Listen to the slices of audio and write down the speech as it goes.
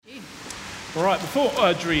All right, before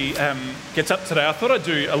Audrey gets up today, I thought I'd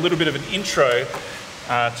do a little bit of an intro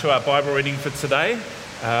to our Bible reading for today.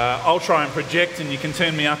 I'll try and project and you can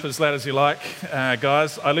turn me up as loud as you like,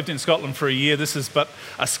 guys. I lived in Scotland for a year. This is but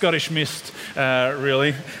a Scottish mist,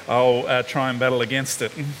 really. I'll try and battle against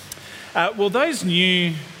it. Well, those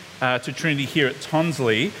new to Trinity here at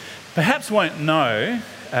Tonsley perhaps won't know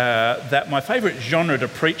that my favourite genre to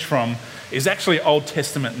preach from is actually Old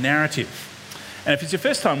Testament narrative. And if it's your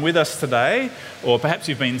first time with us today, or perhaps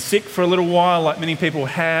you've been sick for a little while like many people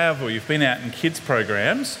have, or you've been out in kids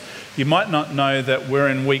programs, you might not know that we're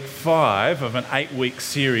in week 5 of an 8-week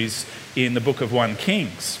series in the book of 1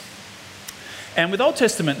 Kings. And with Old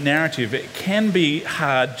Testament narrative, it can be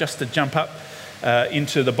hard just to jump up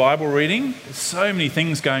into the Bible reading. There's so many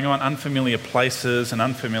things going on, unfamiliar places and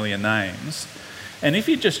unfamiliar names. And if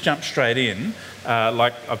you just jump straight in,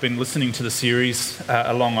 like I've been listening to the series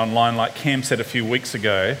along online, like Cam said a few weeks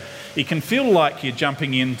ago, it can feel like you're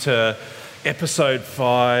jumping into episode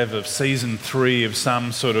 5 of season 3 of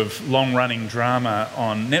some sort of long-running drama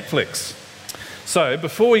on Netflix. So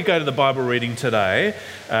before we go to the Bible reading today,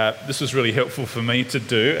 this was really helpful for me to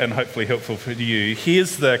do and hopefully helpful for you.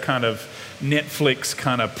 Here's the kind of Netflix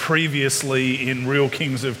kind of previously in Real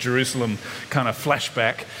Kings of Jerusalem kind of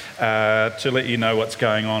flashback to let you know what's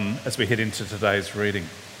going on as we head into today's reading.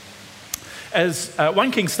 As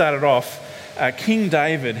 1 King started off, King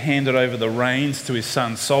David handed over the reins to his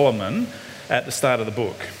son Solomon at the start of the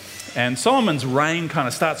book. And Solomon's reign kind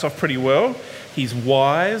of starts off pretty well. He's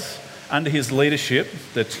wise. Under his leadership,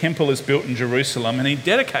 the temple is built in Jerusalem and he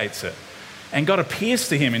dedicates it. And God appears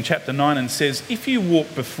to him in chapter 9 and says, "If you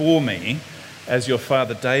walk before me, as your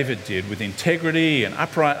father David did, with integrity and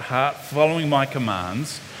upright heart, following my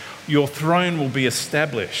commands, your throne will be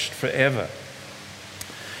established forever.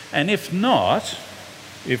 And if not,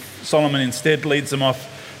 if Solomon instead leads them off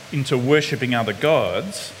into worshipping other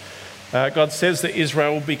gods, God says that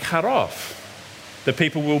Israel will be cut off. The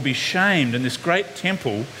people will be shamed and this great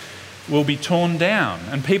temple will be torn down.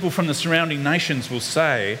 And people from the surrounding nations will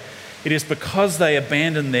say, it is because they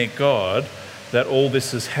abandoned their God that all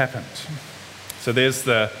this has happened." So there's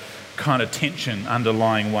the kind of tension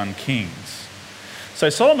underlying 1 Kings. So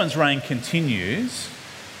Solomon's reign continues.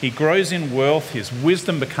 He grows in wealth. His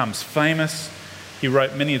wisdom becomes famous. He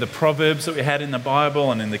wrote many of the proverbs that we had in the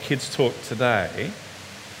Bible and in the kids' talk today.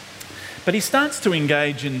 But he starts to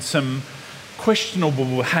engage in some questionable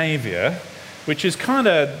behaviour, which is kind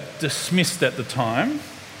of dismissed at the time.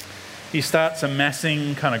 He starts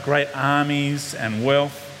amassing kind of great armies and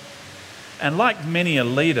wealth. And like many a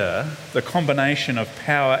leader, the combination of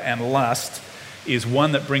power and lust is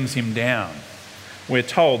one that brings him down. We're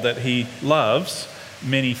told that he loves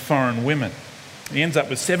many foreign women. He ends up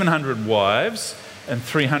with 700 wives and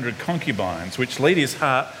 300 concubines, which lead his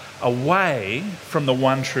heart away from the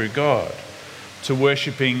one true God to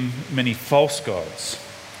worshipping many false gods.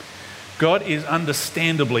 God is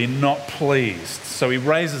understandably not pleased, so he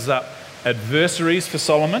raises up adversaries for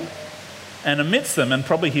Solomon, and amidst them, and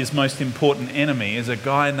probably his most important enemy, is a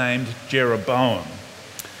guy named Jeroboam.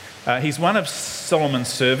 He's one of Solomon's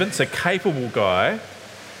servants, a capable guy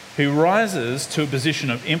who rises to a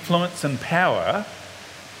position of influence and power,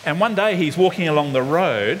 and one day he's walking along the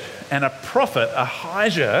road and a prophet,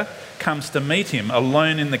 Ahijah, comes to meet him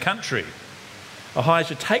alone in the country.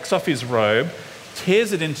 Ahijah takes off his robe,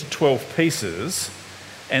 tears it into 12 pieces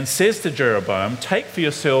and says to Jeroboam, "Take for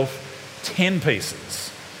yourself 10 pieces,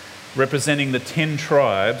 representing the 10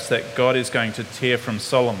 tribes that God is going to tear from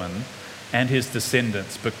Solomon and his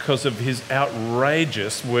descendants because of his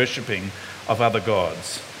outrageous worshipping of other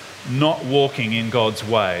gods, not walking in God's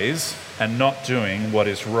ways and not doing what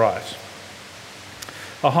is right."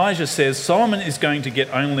 Ahijah says Solomon is going to get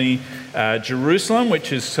only Jerusalem,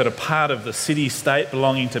 which is sort of part of the city-state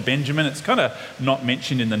belonging to Benjamin. It's kind of not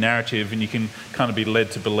mentioned in the narrative, and you can kind of be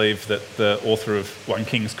led to believe that the author of 1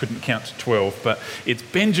 Kings couldn't count to 12, but it's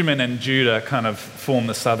Benjamin and Judah kind of form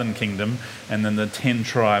the southern kingdom, and then the 10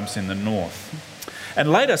 tribes in the north.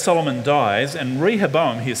 And later Solomon dies, and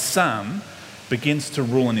Rehoboam, his son, begins to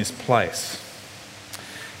rule in his place.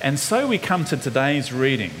 And so we come to today's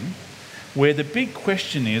reading, where the big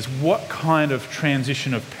question is, what kind of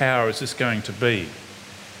transition of power is this going to be?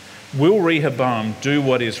 Will Rehoboam do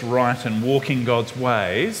what is right and walk in God's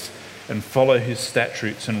ways and follow his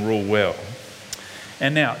statutes and rule well?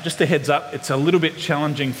 And now, just a heads up, it's a little bit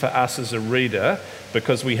challenging for us as a reader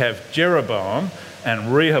because we have Jeroboam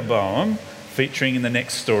and Rehoboam featuring in the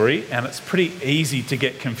next story, and it's pretty easy to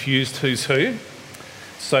get confused who's who.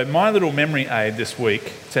 So my little memory aid this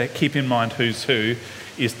week to keep in mind who's who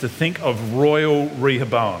is to think of Royal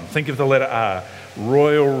Rehoboam. Think of the letter R.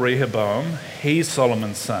 royal Rehoboam. He's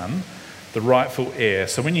Solomon's son, the rightful heir.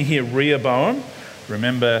 So when you hear Rehoboam,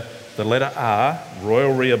 remember the letter R,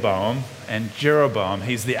 royal Rehoboam, and Jeroboam,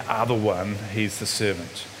 he's the other one, he's the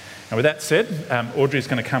servant. And with that said, Audrey's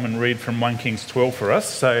going to come and read from 1 Kings 12 for us.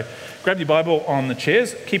 So grab your Bible on the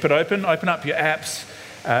chairs, keep it open up your apps.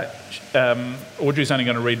 Audrey's only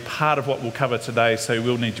going to read part of what we'll cover today, so you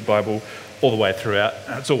will need your Bible all the way throughout.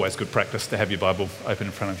 It's always good practice to have your Bible open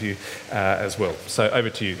in front of you as well. So over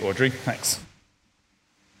to you, Audrey. Thanks.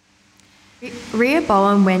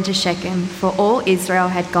 Rehoboam went to Shechem, for all Israel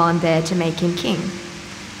had gone there to make him king.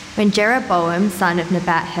 When Jeroboam, son of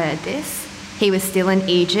Nebat, heard this, he was still in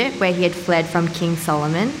Egypt, where he had fled from King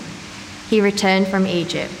Solomon. He returned from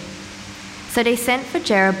Egypt. So they sent for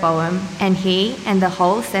Jeroboam, and he and the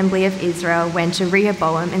whole assembly of Israel went to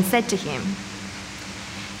Rehoboam and said to him,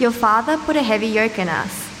 "Your father put a heavy yoke on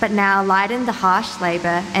us, but now lighten the harsh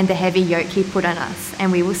labor and the heavy yoke he put on us,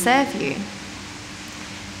 and we will serve you."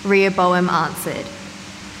 Rehoboam answered,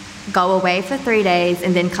 "Go away for 3 days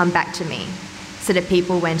and then come back to me." So the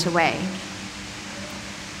people went away.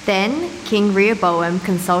 Then King Rehoboam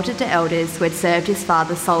consulted the elders who had served his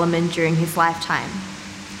father Solomon during his lifetime.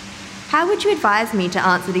 "How would you advise me to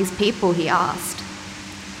answer these people?" he asked.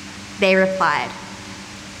 They replied,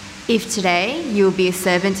 "If today you will be a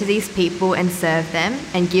servant to these people and serve them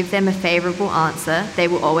and give them a favorable answer, they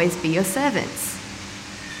will always be your servants."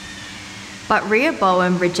 But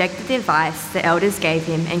Rehoboam rejected the advice the elders gave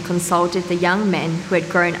him and consulted the young men who had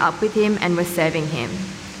grown up with him and were serving him.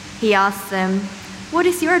 He asked them, "What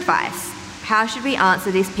is your advice? How should we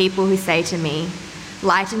answer these people who say to me,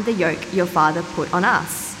 'Lighten the yoke your father put on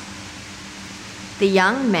us'?" The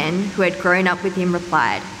young men who had grown up with him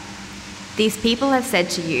replied, "These people have said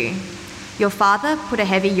to you, 'Your father put a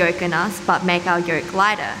heavy yoke on us, but make our yoke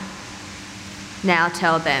lighter.' Now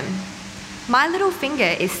tell them, 'My little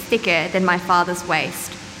finger is thicker than my father's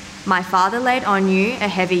waist. My father laid on you a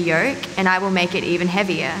heavy yoke, and I will make it even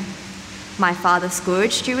heavier. My father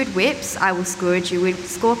scourged you with whips, I will scourge you with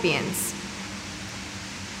scorpions."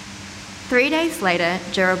 3 days later,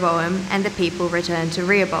 Jeroboam and the people returned to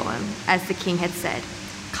Rehoboam, as the king had said,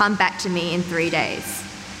 "Come back to me in 3 days."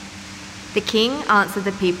 The king answered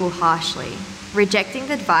the people harshly. Rejecting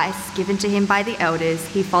the advice given to him by the elders,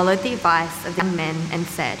 he followed the advice of the young men and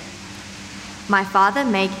said, "My father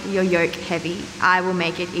made your yoke heavy, I will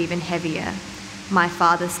make it even heavier. My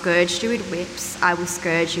father scourged you with whips, I will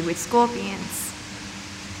scourge you with scorpions."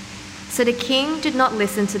 So the king did not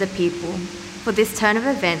listen to the people, for this turn of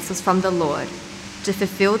events was from the Lord, to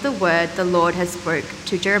fulfill the word the Lord had spoke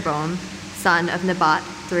to Jeroboam, son of Nebat,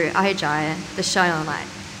 through Ahijah the Shilonite.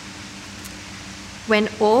 When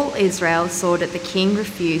all Israel saw that the king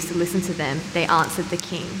refused to listen to them, they answered the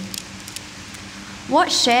king,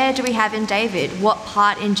 "What share do we have in David? What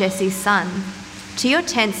part in Jesse's son? To your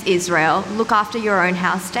tents, Israel, look after your own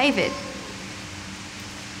house, David."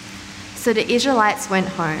 So the Israelites went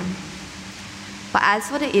home. But as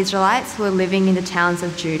for the Israelites who were living in the towns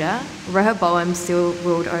of Judah, Rehoboam still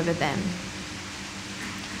ruled over them.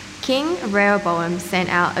 King Rehoboam sent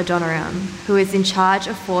out Adoniram, who was in charge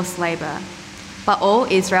of forced labor, but all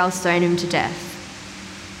Israel stoned him to death.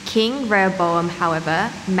 King Rehoboam, however,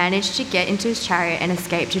 managed to get into his chariot and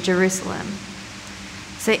escape to Jerusalem.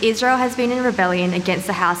 So Israel has been in rebellion against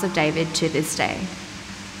the house of David to this day.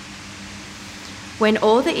 When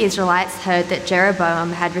all the Israelites heard that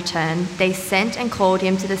Jeroboam had returned, they sent and called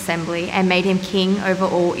him to the assembly and made him king over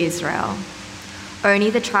all Israel.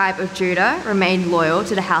 Only the tribe of Judah remained loyal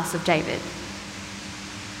to the house of David.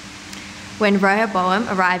 When Rehoboam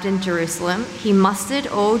arrived in Jerusalem, he mustered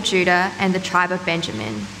all Judah and the tribe of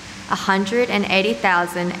Benjamin,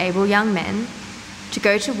 180,000 able young men, to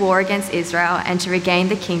go to war against Israel and to regain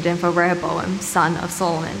the kingdom for Rehoboam, son of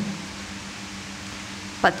Solomon.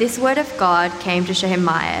 But this word of God came to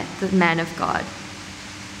Shemaiah, the man of God.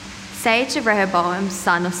 "Say to Rehoboam,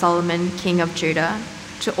 son of Solomon, king of Judah,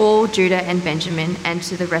 to all Judah and Benjamin, and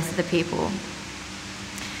to the rest of the people,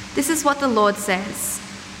 this is what the Lord says.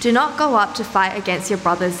 Do not go up to fight against your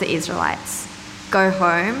brothers, the Israelites. Go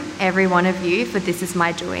home, every one of you, for this is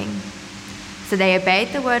my doing." So they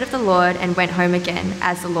obeyed the word of the Lord and went home again,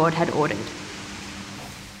 as the Lord had ordered.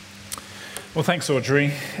 Well, thanks,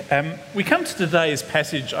 Audrey. We come to today's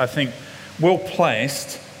passage, I think, well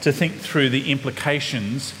placed to think through the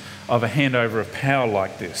implications of a handover of power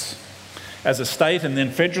like this. As a state and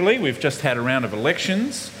then federally, we've just had a round of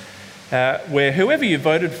elections where whoever you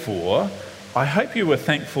voted for, I hope you were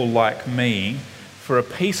thankful, like me, for a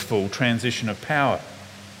peaceful transition of power.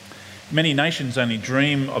 Many nations only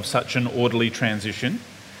dream of such an orderly transition,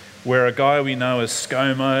 where a guy we know as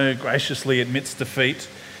ScoMo graciously admits defeat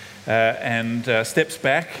and steps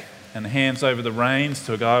back and hands over the reins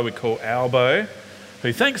to a guy we call Albo,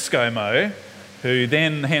 who thanks ScoMo, who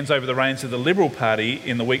then hands over the reins of the Liberal Party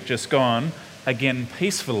in the week just gone, again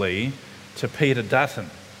peacefully, to Peter Dutton,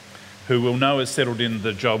 who we'll know has settled in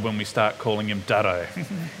the job when we start calling him Dutto.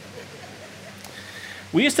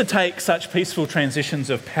 We used to take such peaceful transitions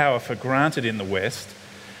of power for granted in the West,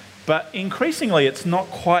 but increasingly it's not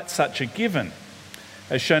quite such a given,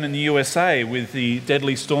 as shown in the USA with the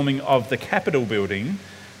deadly storming of the Capitol building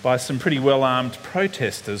by some pretty well-armed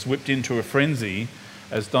protesters whipped into a frenzy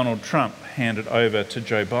as Donald Trump handed over to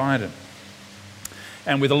Joe Biden.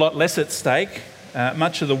 And with a lot less at stake,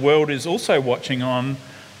 much of the world is also watching on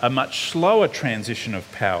a much slower transition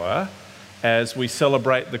of power as we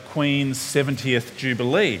celebrate the Queen's 70th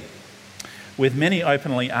Jubilee, with many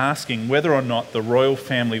openly asking whether or not the royal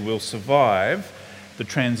family will survive the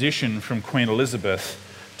transition from Queen Elizabeth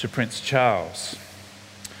to Prince Charles.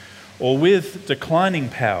 Or with declining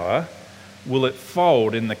power, will it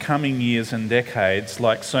fold in the coming years and decades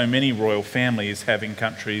like so many royal families have in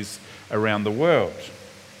countries around the world,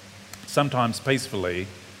 sometimes peacefully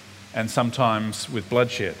and sometimes with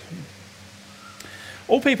bloodshed?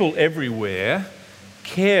 All people everywhere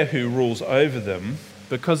care who rules over them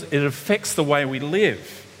because it affects the way we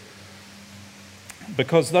live.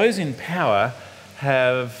 Because those in power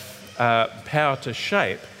have power to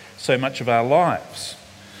shape so much of our lives.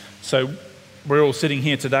 So we're all sitting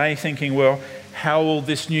here today thinking, well, how will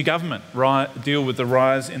this new government deal with the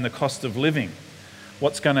rise in the cost of living?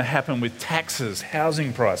 What's going to happen with taxes,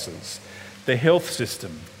 housing prices, the health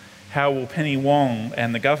system? How will Penny Wong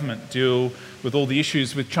and the government deal with all the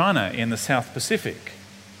issues with China in the South Pacific?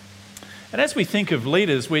 And as we think of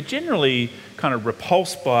leaders, we're generally kind of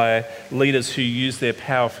repulsed by leaders who use their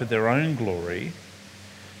power for their own glory,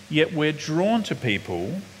 yet we're drawn to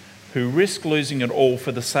people who risk losing it all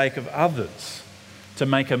for the sake of others, to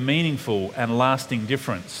make a meaningful and lasting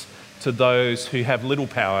difference to those who have little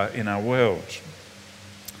power in our world.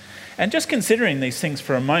 And just considering these things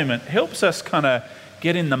for a moment helps us kind of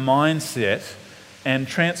get in the mindset and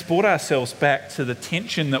transport ourselves back to the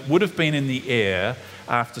tension that would have been in the air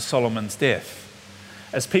after Solomon's death,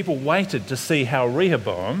 as people waited to see how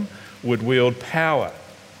Rehoboam would wield power.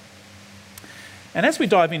 And as we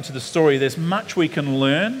dive into the story, there's much we can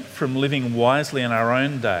learn from living wisely in our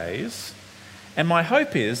own days, and my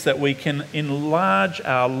hope is that we can enlarge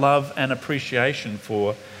our love and appreciation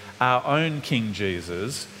for our own King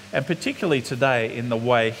Jesus, and particularly today in the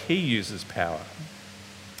way he uses power.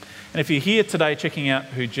 And if you're here today checking out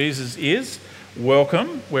who Jesus is,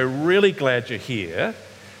 welcome. We're really glad you're here.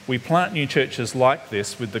 We plant new churches like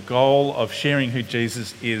this with the goal of sharing who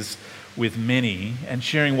Jesus is with many and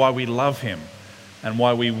sharing why we love him and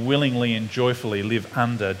why we willingly and joyfully live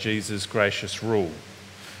under Jesus' gracious rule.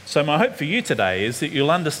 So my hope for you today is that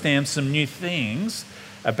you'll understand some new things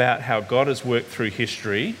about how God has worked through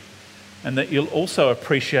history, and that you'll also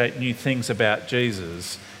appreciate new things about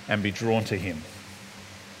Jesus and be drawn to him.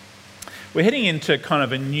 We're heading into kind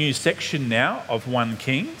of a new section now of 1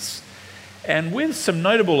 Kings, and with some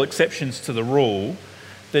notable exceptions to the rule,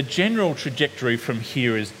 the general trajectory from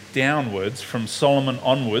here is downwards from Solomon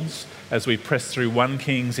onwards as we press through 1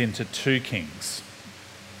 Kings into 2 Kings.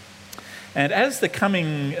 And as the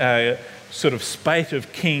coming sort of spate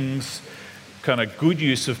of kings, kind of good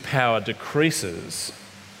use of power decreases,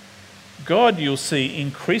 God, you'll see,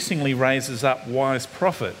 increasingly raises up wise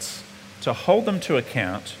prophets to hold them to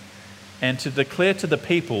account and to declare to the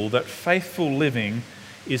people that faithful living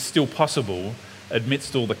is still possible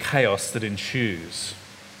amidst all the chaos that ensues.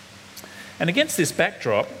 And against this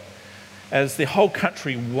backdrop, as the whole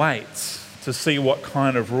country waits to see what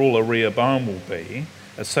kind of ruler Rehoboam will be,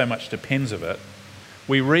 as so much depends of it,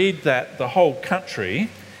 we read that the whole country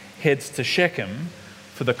heads to Shechem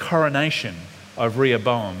for the coronation of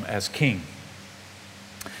Rehoboam as king.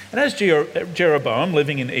 And as Jeroboam,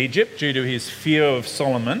 living in Egypt due to his fear of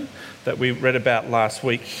Solomon that we read about last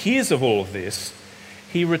week, hears of all of this,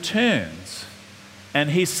 he returns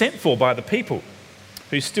and he's sent for by the people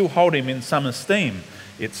who still hold him in some esteem,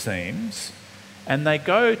 it seems. And they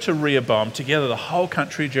go to Rehoboam together, the whole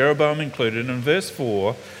country, Jeroboam included, and in verse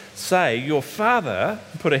 4 say, "Your father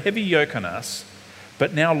put a heavy yoke on us,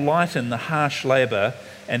 but now lighten the harsh labour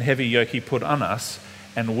and heavy yoke he put on us,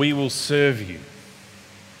 and we will serve you."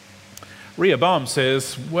 Rehoboam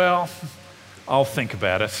says, "Well, I'll think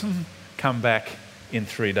about it. Come back in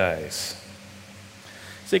 3 days."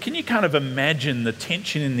 So can you kind of imagine the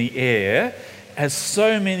tension in the air as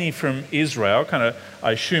so many from Israel,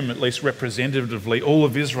 I assume at least representatively, all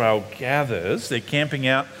of Israel gathers, they're camping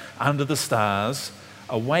out under the stars,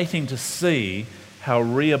 awaiting to see how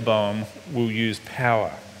Rehoboam will use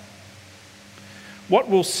power. What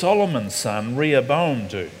will Solomon's son Rehoboam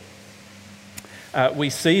do? We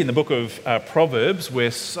see in the book of Proverbs,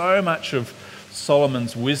 where so much of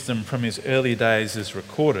Solomon's wisdom from his early days is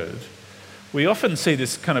recorded, we often see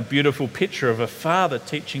this kind of beautiful picture of a father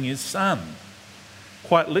teaching his son,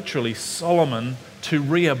 quite literally Solomon to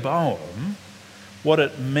Rehoboam, what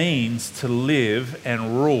it means to live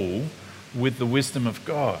and rule with the wisdom of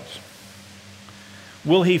God.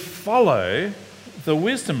 Will he follow the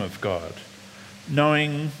wisdom of God,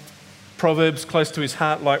 knowing Proverbs close to his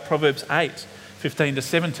heart, like Proverbs 8:15 to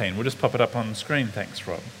 17? We'll just pop it up on the screen, thanks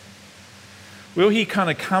Rob. Will he kind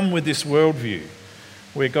of come with this worldview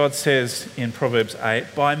where God says in Proverbs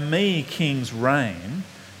 8, "By me kings reign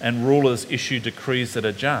and rulers issue decrees that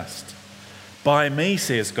are just. By me,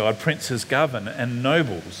 says God, princes govern and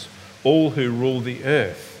nobles, all who rule the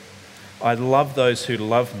earth. I love those who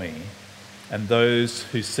love me, and those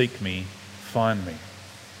who seek me find me."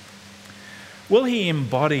 Will he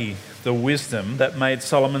embody the wisdom that made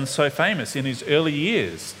Solomon so famous in his early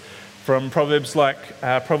years? From Proverbs like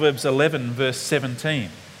Proverbs 11 verse 17.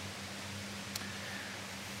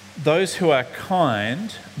 "Those who are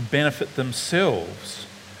kind benefit themselves,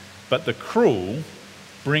 but the cruel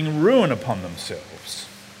bring ruin upon themselves."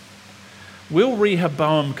 Will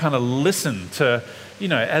Rehoboam kind of listen to,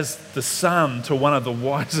 as the son to one of the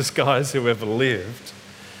wisest guys who ever lived?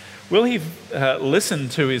 Will he listen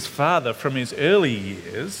to his father from his early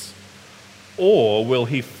years, or will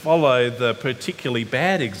he follow the particularly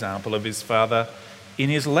bad example of his father in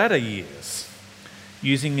his latter years,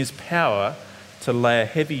 using his power to lay a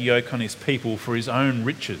heavy yoke on his people for his own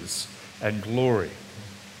riches and glory?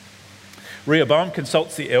 Rehoboam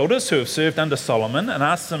consults the elders who have served under Solomon and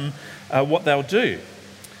asks them what they'll do.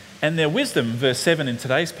 And their wisdom, verse 7 in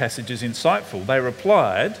today's passage, is insightful. They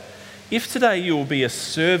replied, "If today you will be a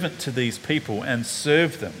servant to these people and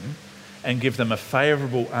serve them and give them a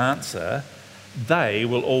favourable answer, they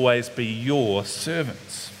will always be your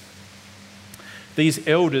servants." These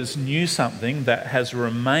elders knew something that has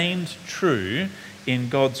remained true in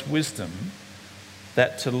God's wisdom,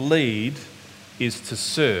 that to lead is to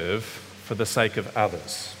serve for the sake of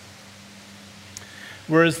others.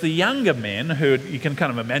 Whereas the younger men, who you can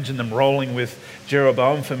kind of imagine them rolling with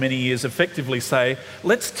Jeroboam for many years, effectively say,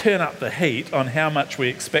 "Let's turn up the heat on how much we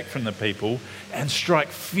expect from the people and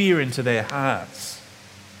strike fear into their hearts."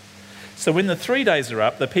 So when the 3 days are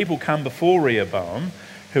up, the people come before Rehoboam,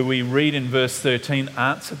 who we read in verse 13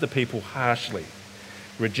 answered the people harshly,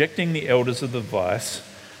 rejecting the elders' advice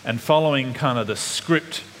and following kind of the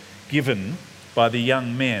script given by the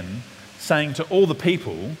young men, saying to all the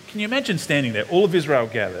people, can you imagine standing there, all of Israel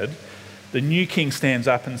gathered, the new king stands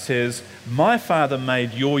up and says, "My father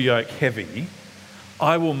made your yoke heavy,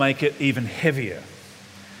 I will make it even heavier.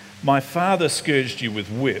 My father scourged you with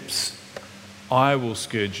whips, I will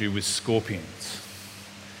scourge you with scorpions."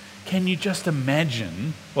 Can you just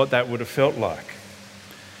imagine what that would have felt like?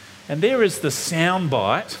 And there is the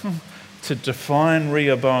soundbite to define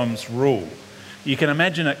Rehoboam's rule. You can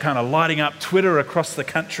imagine it kind of lighting up Twitter across the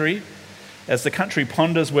country as the country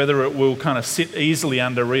ponders whether it will kind of sit easily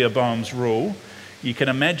under Rehoboam's rule. You can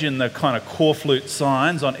imagine the kind of corflute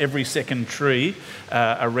signs on every second tree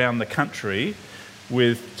around the country,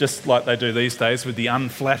 with, just like they do these days, with the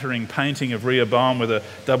unflattering painting of Rehoboam with a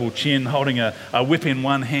double chin, holding a whip in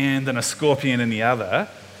one hand and a scorpion in the other,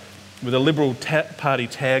 with a Liberal Party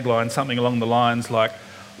tagline, something along the lines like,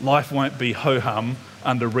 "Life won't be ho-hum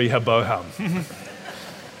under Rehoboam."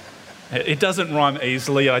 It doesn't rhyme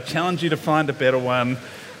easily. I challenge you to find a better one.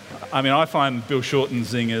 I mean, I find Bill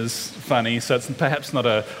Shorten's zingers funny, so it's perhaps not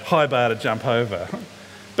a high bar to jump over.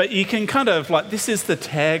 But you can kind of, this is the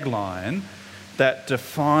tagline that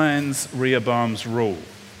defines Rehoboam's rule.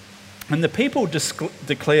 And the people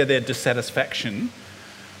declare their dissatisfaction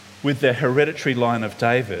with their hereditary line of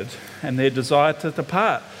David and their desire to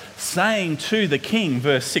depart, saying to the king,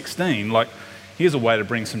 verse 16, here's a way to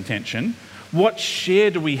bring some tension. What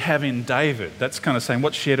share do we have in David? That's kind of saying,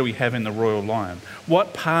 what share do we have in the royal line?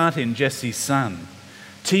 What part in Jesse's son?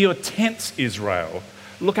 To your tents, Israel.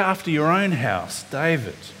 Look after your own house,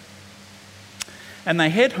 David. And they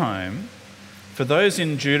head home. For those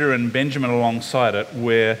in Judah and Benjamin alongside it,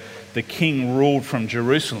 where the king ruled from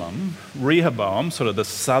Jerusalem, Rehoboam, sort of the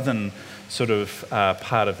southern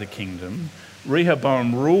part of the kingdom,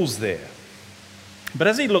 Rehoboam rules there. But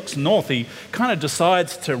as he looks north, he kind of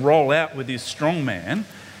decides to roll out with his strong man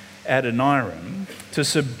Adoniram, to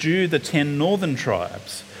subdue the 10 northern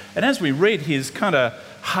tribes. And as we read, his kind of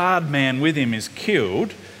hard man with him is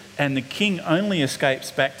killed, and the king only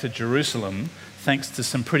escapes back to Jerusalem thanks to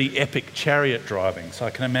some pretty epic chariot driving. So I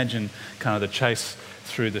can imagine kind of the chase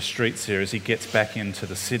through the streets there as he gets back into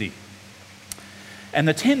the city. And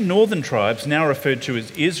the 10 northern tribes, now referred to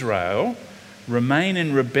as Israel, remain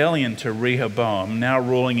in rebellion to Rehoboam, now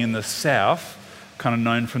ruling in the south, kind of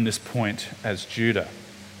known from this point as Judah.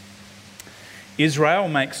 Israel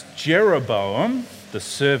makes Jeroboam, the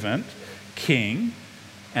servant, king,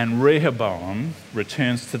 and Rehoboam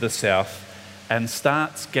returns to the south and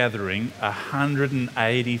starts gathering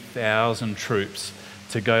 180,000 troops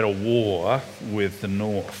to go to war with the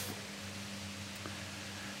north.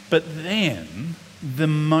 But then the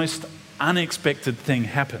most unexpected thing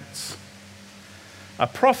happens. A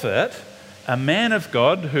prophet, a man of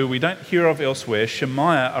God who we don't hear of elsewhere,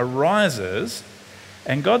 Shemaiah, arises,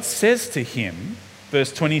 and God says to him,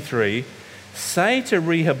 verse 23, "Say to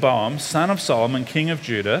Rehoboam, son of Solomon, king of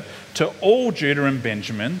Judah, to all Judah and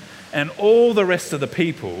Benjamin, and all the rest of the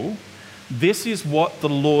people, this is what the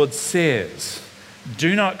Lord says.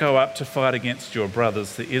 Do not go up to fight against your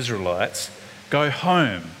brothers, the Israelites. Go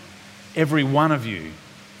home, every one of you,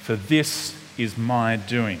 for this is my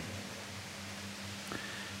doing."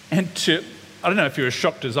 And I don't know if you're as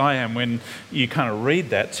shocked as I am when you kind of read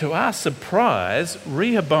that, to our surprise,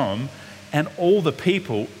 Rehoboam and all the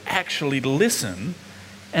people actually listen,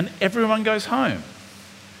 and everyone goes home.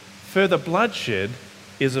 Further bloodshed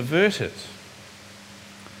is averted.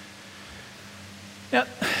 Now,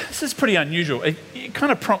 this is pretty unusual. It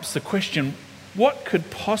kind of prompts the question, what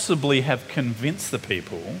could possibly have convinced the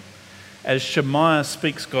people as Shemaiah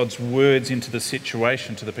speaks God's words into the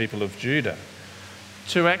situation to the people of Judah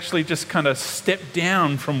to actually just kind of step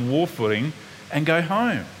down from war footing and go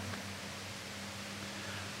home?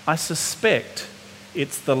 I suspect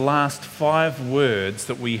it's the last 5 words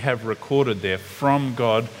that we have recorded there from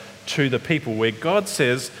God to the people, where God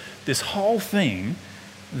says, this whole thing,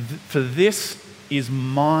 for this is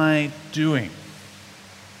my doing.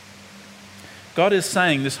 God is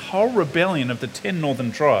saying this whole rebellion of the 10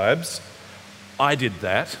 northern tribes, I did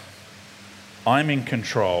that. I'm in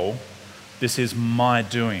control. This is my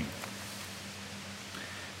doing.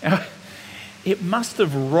 Now, it must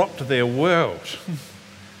have rocked their world.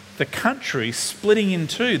 The country splitting in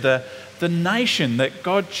two, the nation that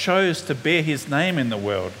God chose to bear his name in the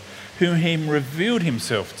world, whom he revealed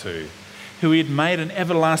himself to, who he had made an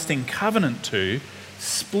everlasting covenant to,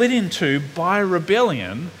 split in two by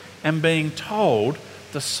rebellion and being told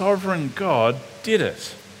the sovereign God did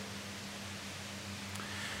it.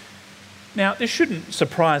 Now, this shouldn't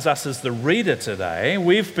surprise us as the reader today.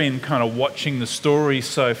 We've been kind of watching the story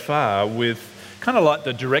so far with kind of like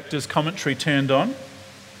the director's commentary turned on.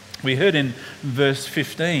 We heard in verse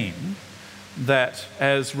 15 that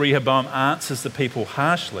as Rehoboam answers the people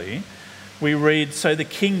harshly, we read, "So the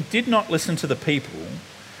king did not listen to the people,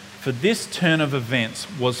 for this turn of events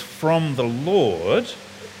was from the Lord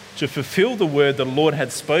to fulfill the word the Lord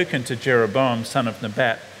had spoken to Jeroboam, son of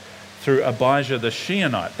Nebat, through Abijah the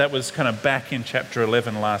Shionite." That was kind of back in chapter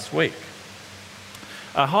 11 last week.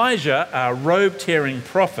 Ahijah, a robe-tearing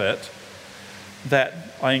prophet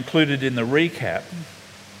that I included in the recap,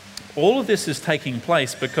 all of this is taking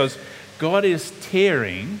place because God is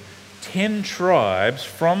tearing 10 tribes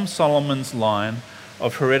from Solomon's line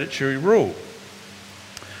of hereditary rule.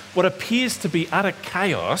 What appears to be utter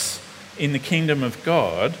chaos in the kingdom of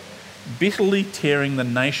God, bitterly tearing the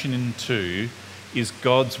nation in two, is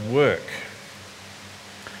God's work.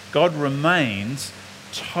 God remains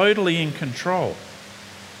totally in control.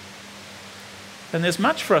 And there's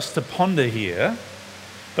much for us to ponder here.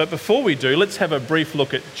 But before we do, let's have a brief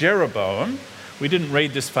look at Jeroboam. We didn't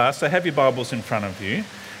read this far, so have your Bibles in front of you.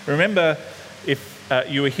 Remember, if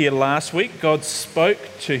you were here last week, God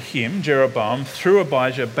spoke to him, Jeroboam, through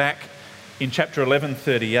Abijah back in chapter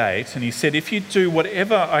 11:38, and he said, "If you do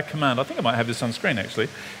whatever I command," I think I might have this on screen actually,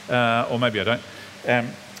 or maybe I don't.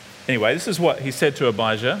 Anyway, this is what he said to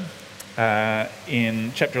Abijah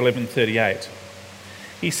in chapter 11:38.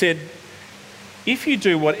 He said, "If you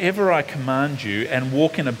do whatever I command you and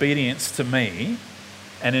walk in obedience to me,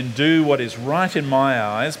 and do what is right in my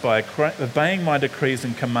eyes by obeying my decrees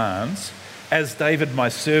and commands, as David my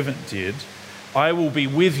servant did, I will be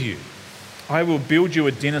with you. I will build you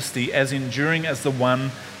a dynasty as enduring as the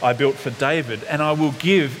one I built for David, and I will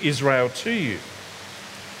give Israel to you."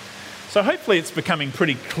 So hopefully it's becoming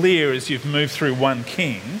pretty clear as you've moved through 1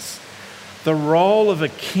 Kings. The role of a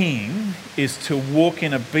king is to walk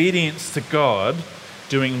in obedience to God,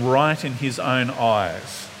 doing right in his own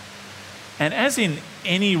eyes. And as in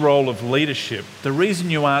any role of leadership, the reason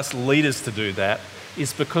you ask leaders to do that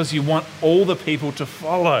is because you want all the people to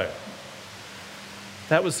follow.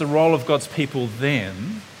 That was the role of God's people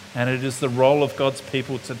then, and it is the role of God's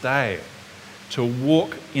people today, to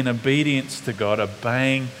walk in obedience to God,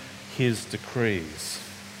 obeying his decrees.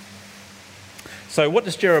 So what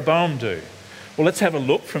does Jeroboam do? Well, let's have a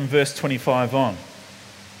look from verse 25 on.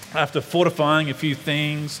 After fortifying a few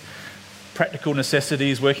things, practical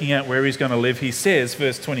necessities, working out where he's going to live, he says,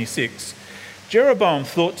 verse 26, Jeroboam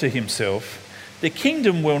thought to himself, the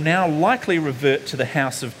kingdom will now likely revert to the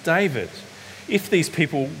house of David if these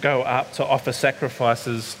people go up to offer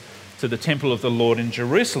sacrifices to the temple of the Lord in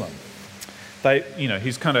Jerusalem. They'd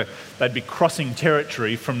be crossing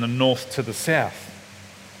territory from the north to the south.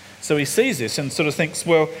 So he sees this and sort of thinks,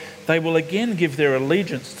 well, they will again give their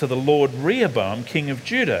allegiance to the Lord Rehoboam, king of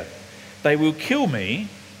Judah. They will kill me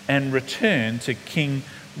and return to King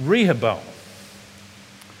Rehoboam.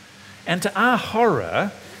 And to our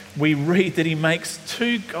horror, we read that he makes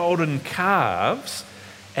 2 golden calves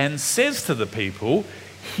and says to the people,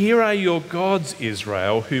 here are your gods,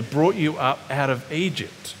 Israel, who brought you up out of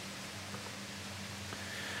Egypt.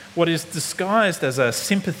 What is disguised as a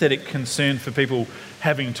sympathetic concern for people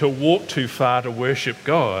having to walk too far to worship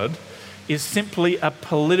God is simply a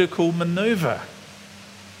political maneuver.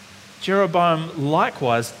 Jeroboam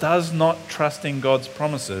likewise does not trust in God's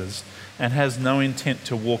promises and has no intent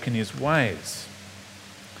to walk in his ways.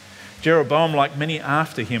 Jeroboam, like many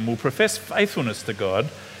after him, will profess faithfulness to God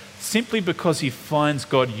simply because he finds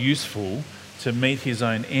God useful to meet his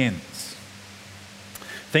own ends.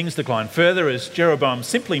 Things decline further as Jeroboam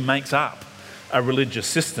simply makes up a religious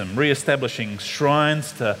system, re-establishing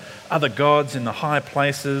shrines to other gods in the high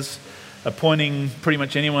places, appointing pretty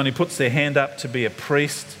much anyone who puts their hand up to be a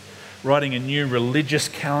priest, writing a new religious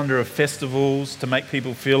calendar of festivals to make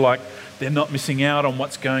people feel like they're not missing out on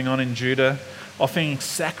what's going on in Judah, offering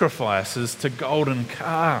sacrifices to golden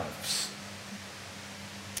calves.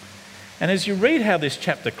 And as you read how this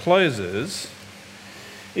chapter closes,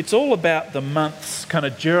 it's all about the months kind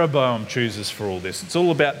of Jeroboam chooses for all this. It's all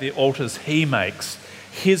about the altars he makes,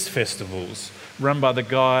 his festivals, run by the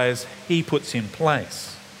guys he puts in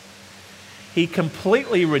place. He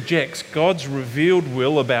completely rejects God's revealed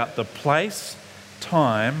will about the place,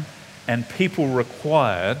 time, and people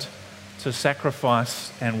required to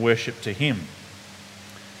sacrifice and worship to him.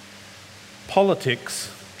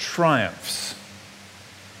 Politics triumphs.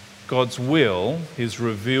 God's will, his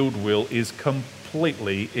revealed will, is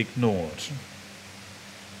completely ignored.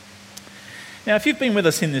 Now, if you've been with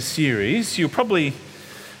us in this series, you'll probably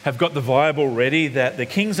have got the vibe already that the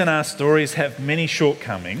kings in our stories have many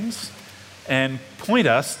shortcomings and point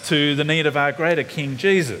us to the need of our greater King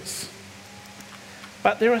Jesus.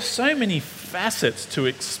 But there are so many facets to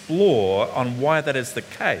explore on why that is the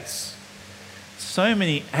case. So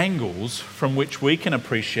many angles from which we can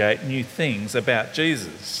appreciate new things about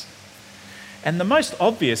Jesus. And the most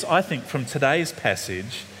obvious, I think, from today's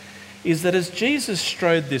passage is that as Jesus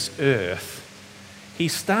strode this earth, he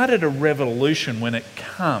started a revolution when it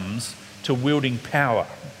comes to wielding power.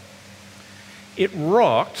 It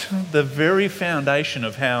rocked the very foundation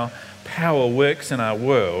of how power works in our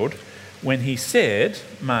world when he said,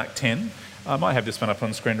 Mark 10, I might have this one up on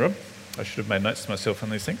the screen, Rob. I should have made notes to myself on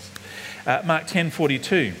these things. Mark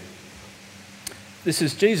 10:42. This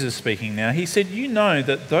is Jesus speaking now. He said, you know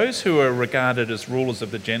that those who are regarded as rulers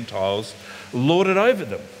of the Gentiles lord it over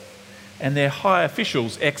them, and their high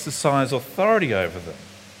officials exercise authority over them.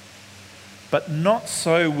 But not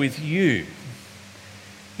so with you.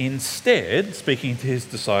 Instead, speaking to his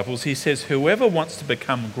disciples, he says, whoever wants to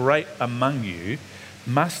become great among you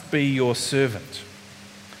must be your servant.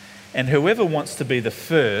 And whoever wants to be the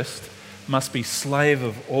first must be slave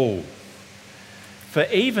of all. For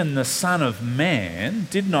even the Son of Man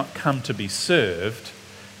did not come to be served,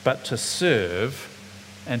 but to serve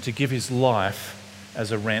and to give his life as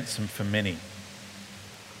a ransom for many.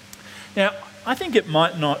 Now, I think it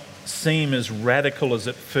might not seem as radical as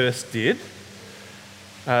it first did.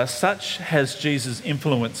 Such has Jesus'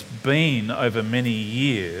 influence been over many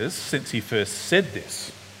years since he first said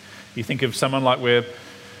this. You think of someone like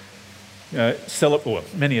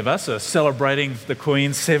many of us are celebrating the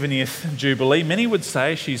Queen's 70th Jubilee. Many would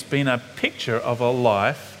say she's been a picture of a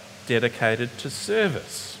life dedicated to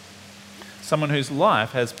service. Someone whose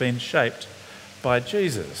life has been shaped by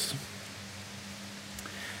Jesus.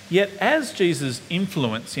 Yet as Jesus'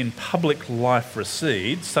 influence in public life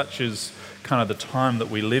recedes, such as kind of the time that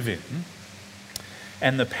we live in,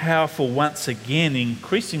 and the powerful once again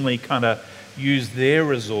increasingly kind of use their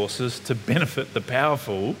resources to benefit the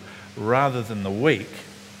powerful rather than the weak,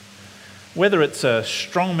 Whether it's a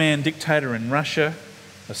strongman dictator in Russia,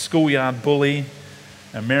 a schoolyard bully,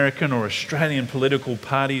 American or Australian political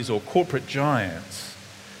parties or corporate giants,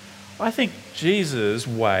 I think Jesus'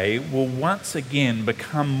 way will once again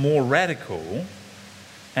become more radical,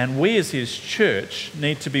 and we as his church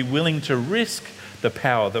need to be willing to risk the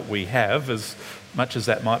power that we have, as much as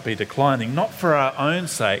that might be declining, not for our own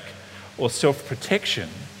sake or self-protection,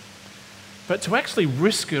 but to actually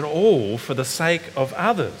risk it all for the sake of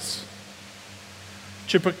others.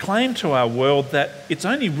 To proclaim to our world that its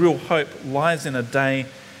only real hope lies in a day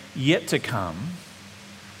yet to come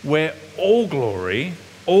where all glory,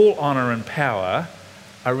 all honour and power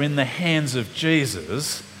are in the hands of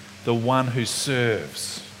Jesus, the one who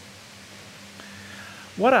serves.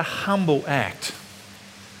 What a humble act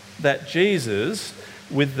that Jesus,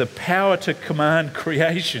 with the power to command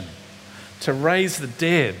creation, to raise the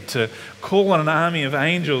dead, to call on an army of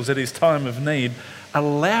angels at his time of need,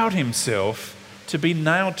 allowed himself to be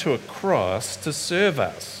nailed to a cross to serve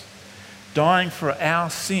us, dying for our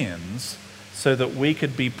sins so that we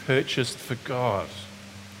could be purchased for God.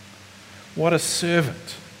 What a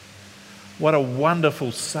servant. What a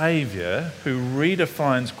wonderful Saviour who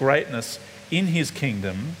redefines greatness in his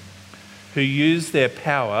kingdom, who use their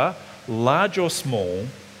power, large or small,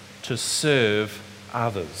 to serve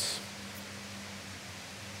others.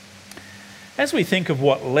 As we think of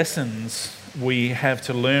what lessons we have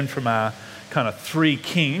to learn from our kind of three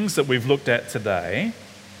kings that we've looked at today,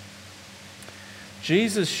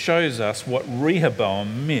 Jesus shows us what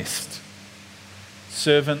Rehoboam missed: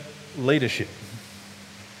 servant leadership.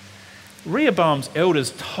 Rehoboam's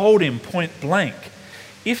elders told him point blank,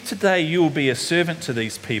 if today you will be a servant to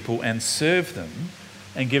these people and serve them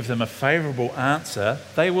and give them a favourable answer,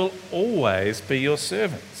 they will always be your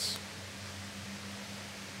servants.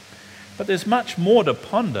 But there's much more to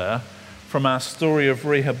ponder from our story of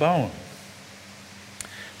Rehoboam.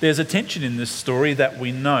 There's a tension in this story that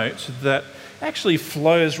we note that actually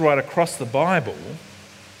flows right across the Bible.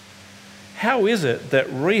 How is it that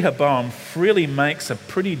Rehoboam freely makes a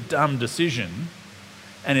pretty dumb decision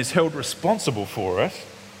and is held responsible for it,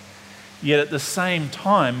 yet at the same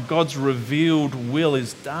time God's revealed will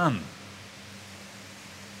is done?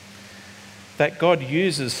 That God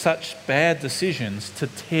uses such bad decisions to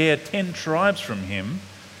tear 10 tribes from him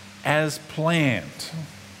as planned.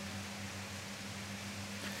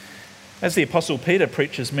 As the Apostle Peter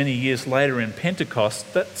preaches many years later in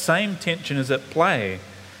Pentecost, that same tension is at play,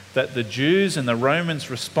 that the Jews and the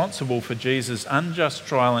Romans responsible for Jesus' unjust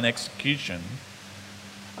trial and execution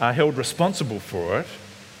are held responsible for it,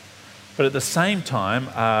 but at the same time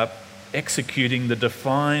are executing the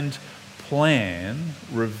defined plan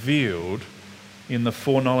revealed in the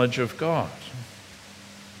foreknowledge of God.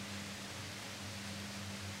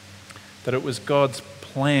 That it was God's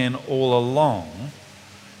plan all along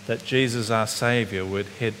that Jesus, our Saviour, would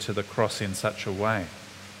head to the cross in such a way.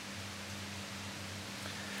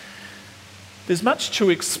 There's much to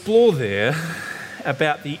explore there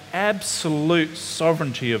about the absolute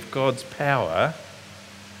sovereignty of God's power,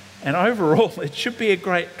 and overall it should be a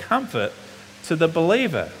great comfort to the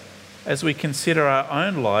believer as we consider our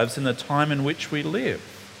own lives in the time in which we live.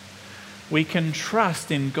 We can trust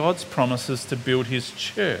in God's promises to build his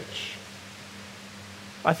church.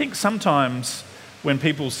 I think sometimes when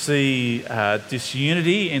people see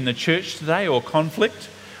disunity in the church today or conflict,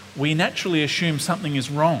 we naturally assume something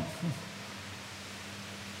is wrong.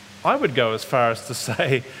 I would go as far as to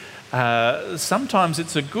say sometimes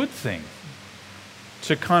it's a good thing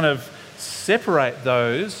to kind of separate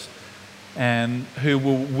those and who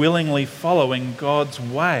will willingly follow in God's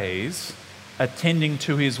ways, attending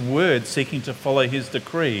to his word, seeking to follow his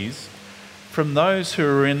decrees, from those who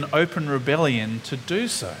are in open rebellion to do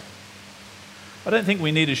so. I don't think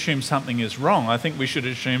we need to assume something is wrong. I think we should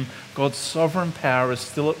assume God's sovereign power is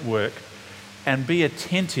still at work and be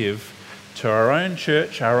attentive to our own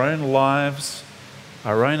church, our own lives,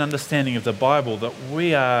 our own understanding of the Bible, that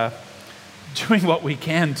we are doing what we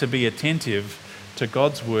can to be attentive to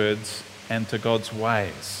God's words and to God's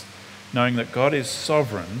ways, knowing that God is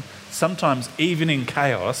sovereign, sometimes even in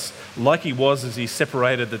chaos, like he was as he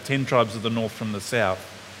separated the 10 tribes of the north from the south,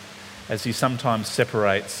 as he sometimes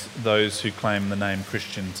separates those who claim the name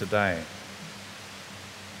Christian today.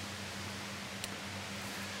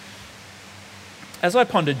 As I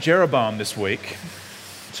pondered Jeroboam this week,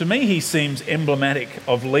 to me he seems emblematic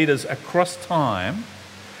of leaders across time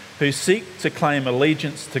who seek to claim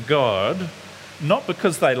allegiance to God, not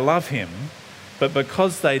because they love him, but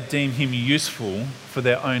because they deem him useful for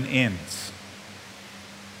their own ends.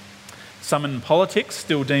 Some in politics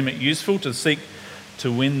still deem it useful to seek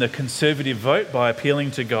to win the conservative vote by appealing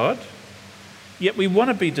to God. Yet we want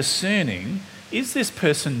to be discerning, is this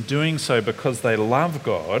person doing so because they love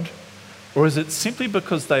God, or is it simply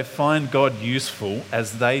because they find God useful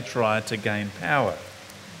as they try to gain power?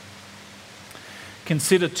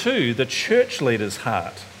 Consider too the church leader's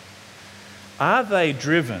heart. Are they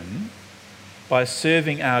driven by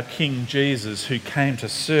serving our King Jesus who came to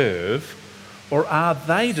serve, or are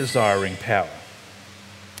they desiring power?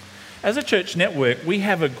 As a church network, we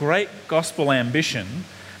have a great gospel ambition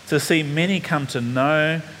to see many come to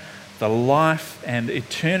know the life and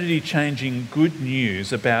eternity-changing good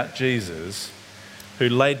news about Jesus, who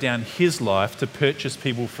laid down his life to purchase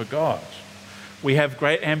people for God. We have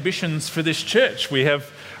great ambitions for this church. We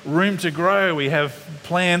have room to grow. We have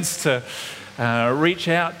plans to reach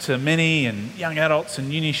out to many and young adults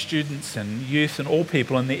and uni students and youth and all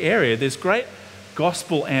people in the area. There's great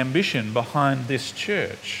gospel ambition behind this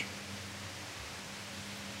church.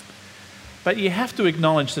 But you have to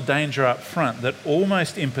acknowledge the danger up front that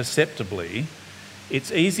almost imperceptibly,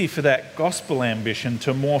 it's easy for that gospel ambition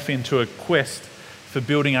to morph into a quest for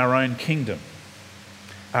building our own kingdom,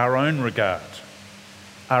 our own regard,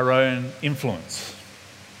 our own influence.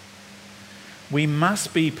 We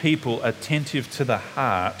must be people attentive to the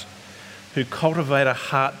heart who cultivate a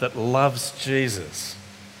heart that loves Jesus,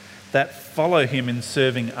 that follow him in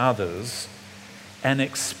serving others, and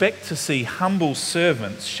expect to see humble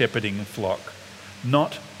servants shepherding the flock,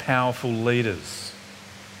 not powerful leaders.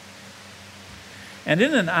 And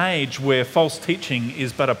in an age where false teaching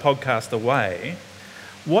is but a podcast away,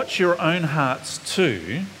 watch your own hearts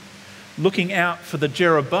too, looking out for the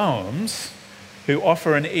Jeroboams who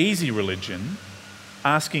offer an easy religion,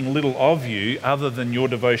 asking little of you other than your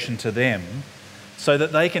devotion to them, so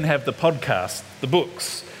that they can have the podcast, the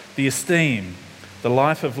books, the esteem, the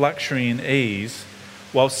life of luxury and ease,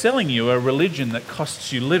 while selling you a religion that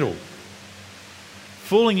costs you little,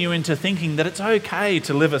 fooling you into thinking that it's okay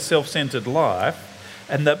to live a self-centered life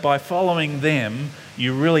and that by following them,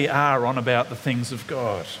 you really are on about the things of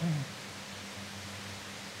God.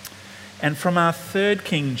 And from our third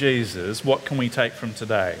King Jesus, what can we take from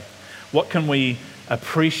today? What can we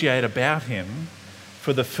appreciate about him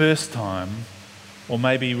for the first time, or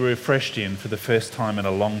maybe refreshed in for the first time in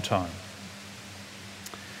a long time?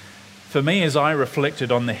 For me, as I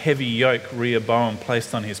reflected on the heavy yoke Rehoboam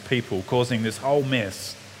placed on his people, causing this whole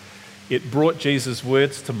mess, it brought Jesus'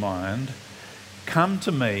 words to mind, "Come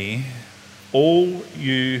to me, all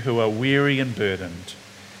you who are weary and burdened,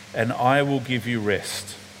 and I will give you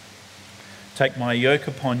rest. Take my yoke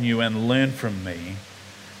upon you and learn from me,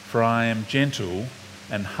 for I am gentle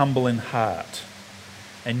and humble in heart,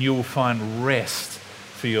 and you will find rest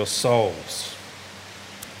for your souls.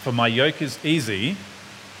 For my yoke is easy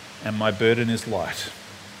and my burden is light."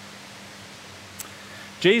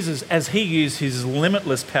 Jesus, as he used his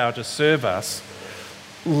limitless power to serve us,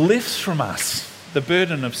 lifts from us the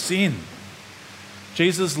burden of sin.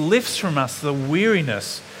 Jesus lifts from us the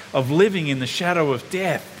weariness of living in the shadow of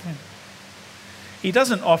death. He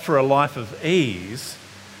doesn't offer a life of ease,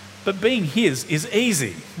 but being his is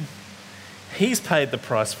easy. He's paid the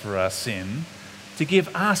price for our sin to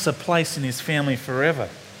give us a place in his family forever.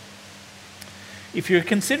 If you're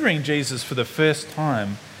considering Jesus for the first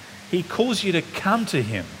time, he calls you to come to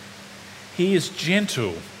him. He is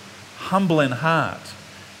gentle, humble in heart,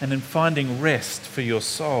 and in finding rest for your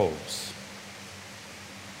souls.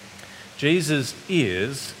 Jesus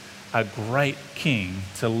is a great king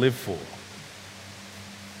to live for.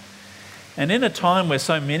 And in a time where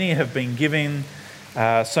so many have been giving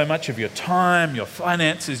so much of your time, your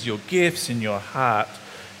finances, your gifts, and your heart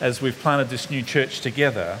as we've planted this new church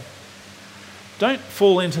together, don't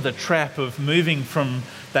fall into the trap of moving from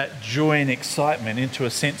that joy and excitement into a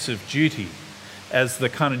sense of duty as the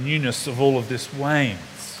kind of newness of all of this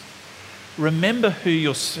wanes. Remember who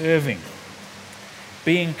you're serving.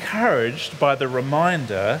 Be encouraged by the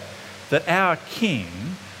reminder that our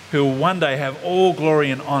King, who will one day have all glory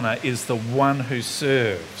and honour, is the one who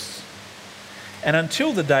serves. And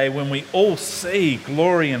until the day when we all see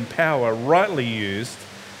glory and power rightly used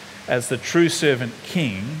as the true servant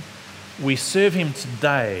King, we serve him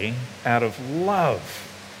today out of love.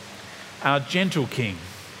 Our gentle King,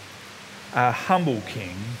 our humble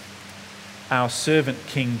King, our servant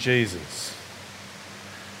King Jesus.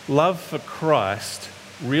 Love for Christ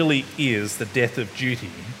really is the death of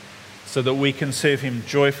duty, so that we can serve him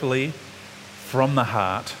joyfully from the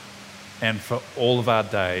heart and for all of our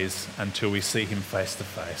days until we see him face to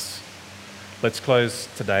face. Let's close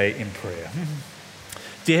today in prayer.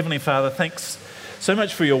 Dear Heavenly Father, thanks so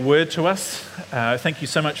much for your word to us. Thank you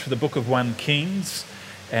so much for the book of 1 Kings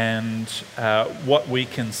and what we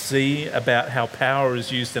can see about how power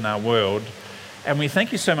is used in our world And we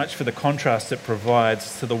thank you so much for the contrast it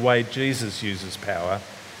provides to the way Jesus uses power.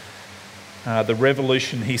 The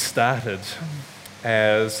revolution he started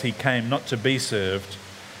as he came not to be served,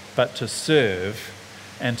 but to serve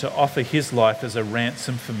and to offer his life as a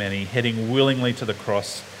ransom for many, heading willingly to the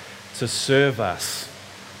cross to serve us,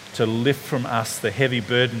 to lift from us the heavy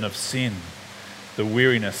burden of sin, the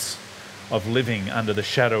weariness of living under the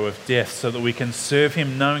shadow of death, so that we can serve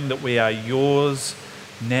him knowing that we are yours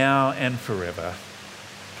now and forever.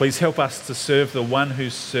 Please help us to serve the one who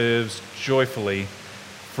serves joyfully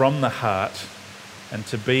from the heart, and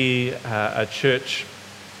to be a church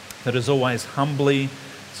that is always humbly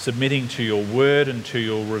submitting to your word and to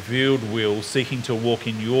your revealed will, seeking to walk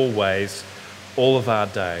in your ways all of our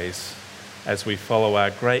days as we follow our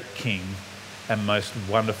great King and most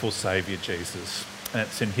wonderful Saviour, Jesus. And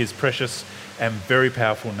it's in his precious and very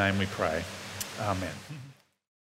powerful name we pray. Amen.